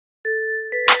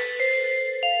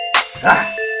Cause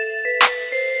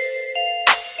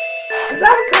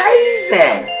I'm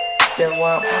crazy. Still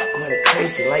wanna fuck with a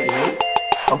crazy like me?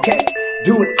 Okay,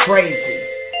 do it crazy.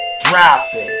 Drop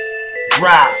it,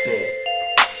 drop it.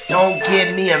 Don't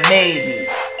give me a maybe.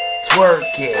 Twerk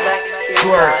it,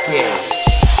 twerk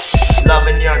it.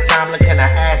 Loving your ensemble, can I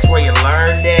ask where you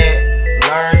learned it?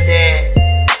 Learned it.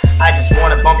 I just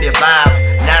wanna bump your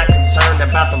vibe, not concerned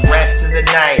about the rest of the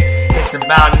night. It's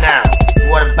about now.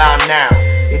 What about now?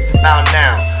 It's about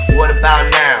now. What about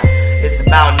now? It's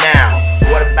about now.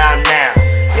 What about now?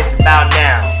 It's about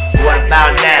now. What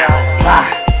about now?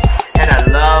 And I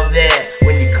love it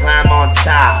when you climb on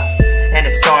top. And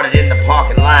it started in the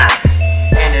parking lot,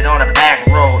 ended on a back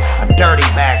road, a dirty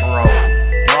back road.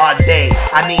 Broad day,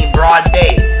 I mean broad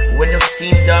day. Windows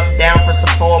steamed up, down for some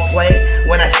foreplay.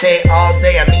 When I say all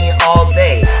day, I mean all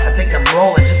day. I think I'm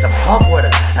rolling just a puff with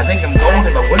her. I think I'm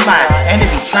golden, but when my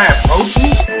enemies try to approach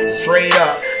me, straight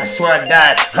up, I swear I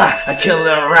died. I kill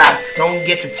little rats. Don't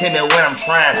get too timid when I'm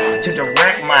trying to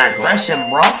direct my aggression,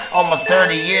 bro. Almost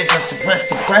 30 years of suppressed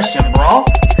depression, bro.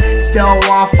 Still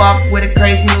wanna fuck with a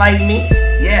crazy like me?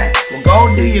 Yeah, well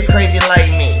go do your crazy like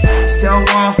me. Still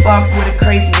wanna fuck with a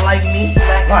crazy like me?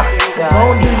 Well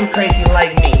go do your crazy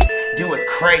like me. Do it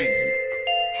crazy.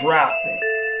 Drop it.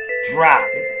 Drop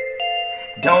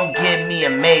it. Don't give me a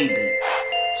maybe.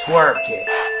 Twerk it.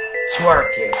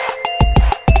 Twerk it.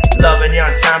 Loving your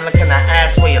ensemble, can I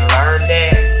ask where you learned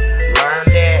it?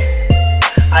 Learned it.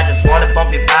 I just wanna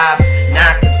bump your vibe,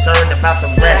 not concerned about the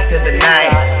rest of the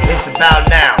night. It's about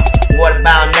now. What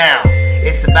about now?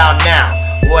 It's about now.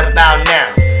 What about now?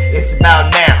 It's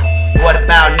about now. What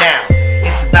about now?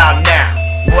 It's about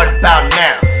now. What about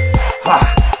now?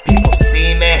 People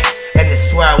see me and they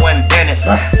swear I went Dennis.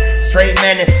 Straight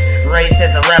menace, raised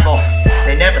as a rebel.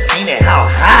 They never seen it how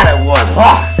hot it was.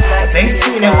 But they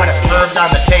seen it when it served on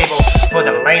the table. For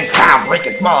the lanes,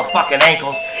 breaking motherfucking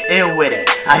ankles. Ill with it.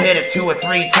 I hit it 2 or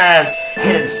 3 times.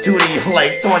 Hit it the studio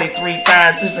like 23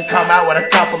 times. Just to come out with a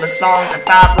couple of songs and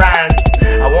 5 rhymes.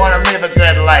 I wanna live a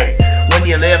good life. When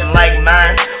you live like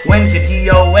mine, when's your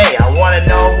DOA? I wanna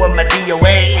know what my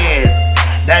DOA is.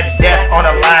 That's death on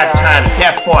a lifetime,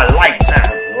 death for a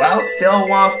lifetime. Well, still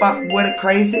wanna fuck with a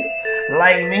crazy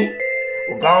like me?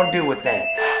 We're gonna do it then.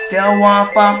 Still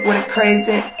wanna fuck with a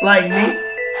crazy like me?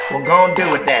 We're gonna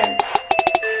do it then.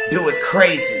 Do it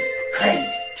crazy,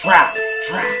 crazy. Drop,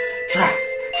 drop, drop,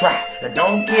 drop. Now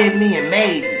don't give me a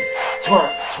maybe.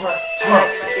 Twerk, twerk, twerk,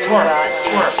 twerk,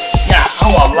 twerk. Yeah,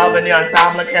 I'm loving the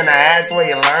ensemble. Can I ask where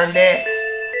you learned it?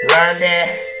 Learned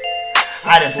it?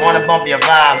 I just wanna bump your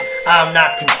vibe. I'm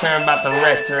not concerned about the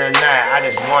rest of the night. I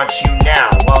just want you now.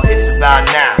 Well, it's about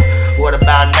now. What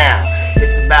about now?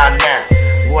 It's about now.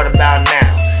 What about now?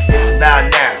 It's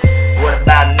about now. What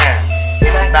about now?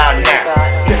 It's about now.